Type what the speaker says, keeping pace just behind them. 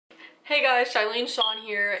Hey guys, Shilene Sean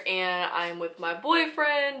here, and I'm with my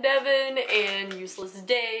boyfriend Devin and useless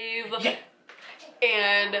Dave. Yeah.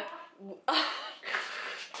 And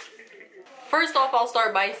first off, I'll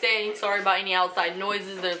start by saying sorry about any outside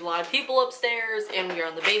noises. There's a lot of people upstairs and we are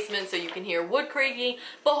in the basement, so you can hear wood creaking,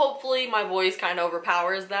 but hopefully my voice kind of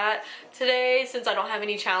overpowers that. Today, since I don't have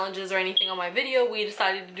any challenges or anything on my video, we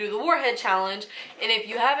decided to do the Warhead challenge. And if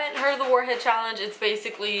you haven't heard of the Warhead challenge, it's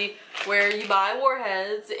basically where you buy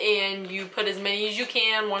warheads and you put as many as you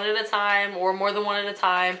can, one at a time or more than one at a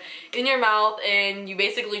time, in your mouth, and you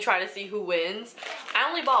basically try to see who wins. I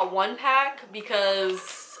only bought one pack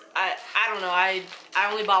because I don't know, I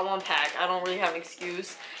only bought one pack. I don't really have an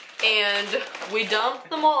excuse. And we dumped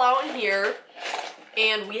them all out in here,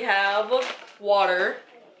 and we have water.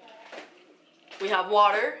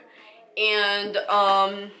 And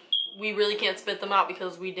we really can't spit them out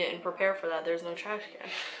because we didn't prepare for that. There's no trash can.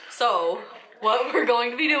 So what we're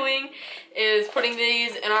going to be doing is putting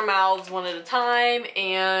these in our mouths one at a time,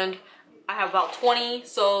 and I have about 20,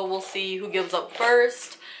 so we'll see who gives up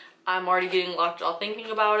first. I'm already getting lockjaw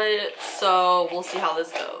thinking about it, so we'll see how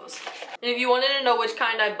this goes. And if you wanted to know which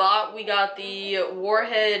kind I bought, we got the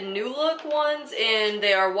Warhead New Look ones, and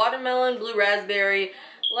they are watermelon, blue raspberry,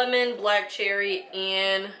 lemon, black cherry,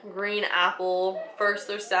 and green apple. First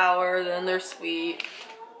they're sour, then they're sweet,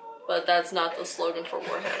 but that's not the slogan for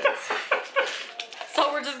Warheads.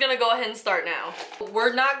 So we're just gonna go ahead and start now.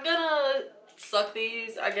 We're not gonna suck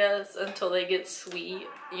these, I guess, until they get sweet.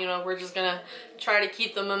 You know, we're just gonna try to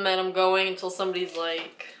keep the momentum going until somebody's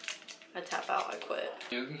like, I tap out, I quit.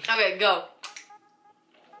 Okay, go.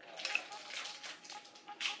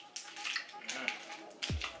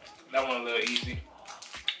 That one a little easy.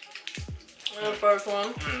 The first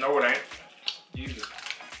one. No, it ain't. Jesus.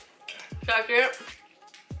 Second.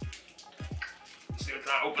 See if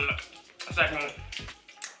I open the second one.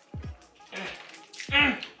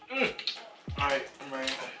 Alright, I'm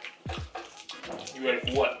ready. You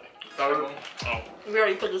ready for what? Third one? Oh. We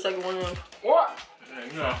already put the second one in. What?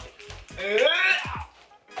 No.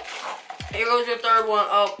 Here goes your third one.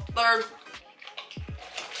 Oh, third.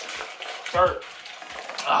 Third.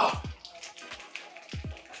 Oh.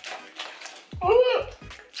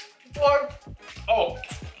 Fourth. Oh.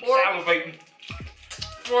 Fourth. Salivating.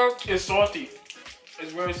 Fourth. It's salty.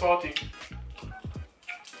 It's very salty.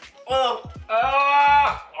 Oh.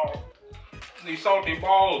 Ah! Oh. These salty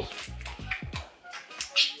balls.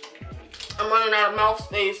 I'm running out of mouth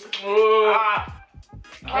space. Ah.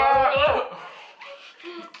 Ah.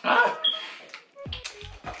 Ah.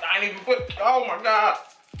 I didn't even put, oh my God.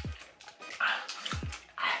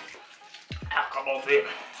 Ah, come on, baby.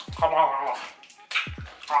 Come on.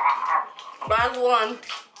 Ah. Last one.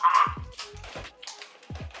 Ah.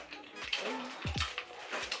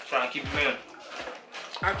 Trying to keep them in.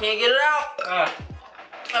 I can't get it out. Ah.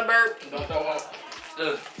 I burped. Don't throw up.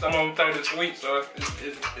 Some of them think it's sweet, so it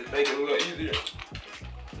makes it a little easier.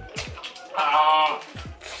 Ah.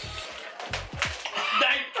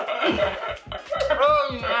 Oh,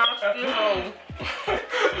 you nasty hoe.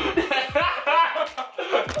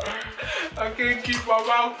 I can't keep my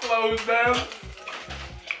mouth closed down.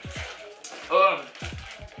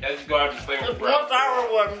 That's just gonna have to stay with The one sour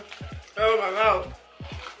one. Oh my mouth.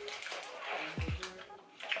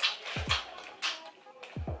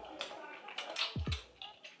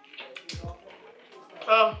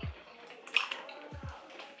 Oh.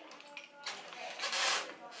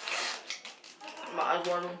 My eyes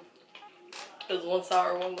watering. There's one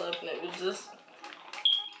sour one left, and it was just.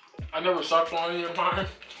 I never sucked on any of mine,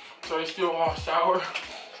 so it's still all sour.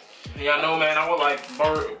 Yeah, I know, man. I would like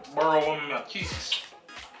burrow them in my cheeks.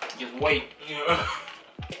 Just wait, you know.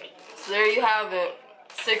 So there you have it.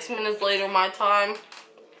 6 minutes later, my time.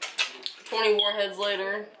 20 warheads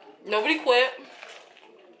later. Nobody quit.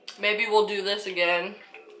 Maybe we'll do this again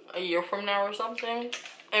a year from now or something,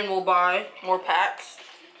 and we'll buy more packs,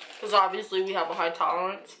 because obviously we have a high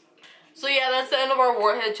tolerance. So yeah, that's the end of our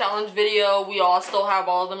Warhead challenge video. We all still have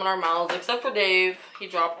all of them in our mouths except for Dave. He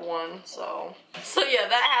dropped one, so yeah,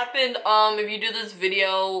 that happened. If you do this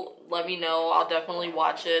video, let me know. I'll definitely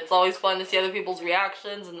watch it. It's always fun to see other people's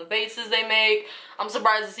reactions and the faces they make. I'm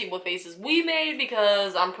surprised to see what faces we made,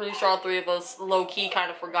 because I'm pretty sure all three of us low-key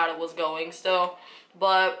kind of forgot it was going still.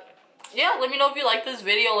 But yeah, let me know if you like this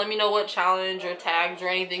video. Let me know what challenge or tags or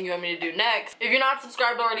anything you want me to do next. If you're not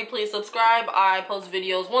subscribed already, please subscribe. I post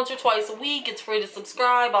videos once or twice a week. It's free to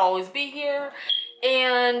subscribe. I'll always be here.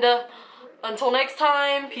 And until next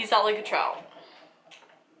time, peace out like a trout.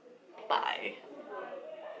 Bye.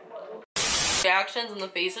 reactions and the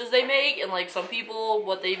faces they make, and like some people,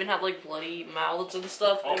 what they even have like bloody mouths and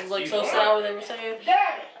stuff. It was like so sour, they were saying.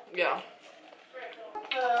 Yeah.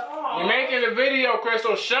 We're making a video,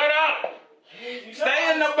 Crystal. Shut up.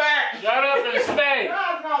 Stay in the back. Shut up and stay.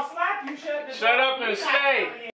 Shut up and stay.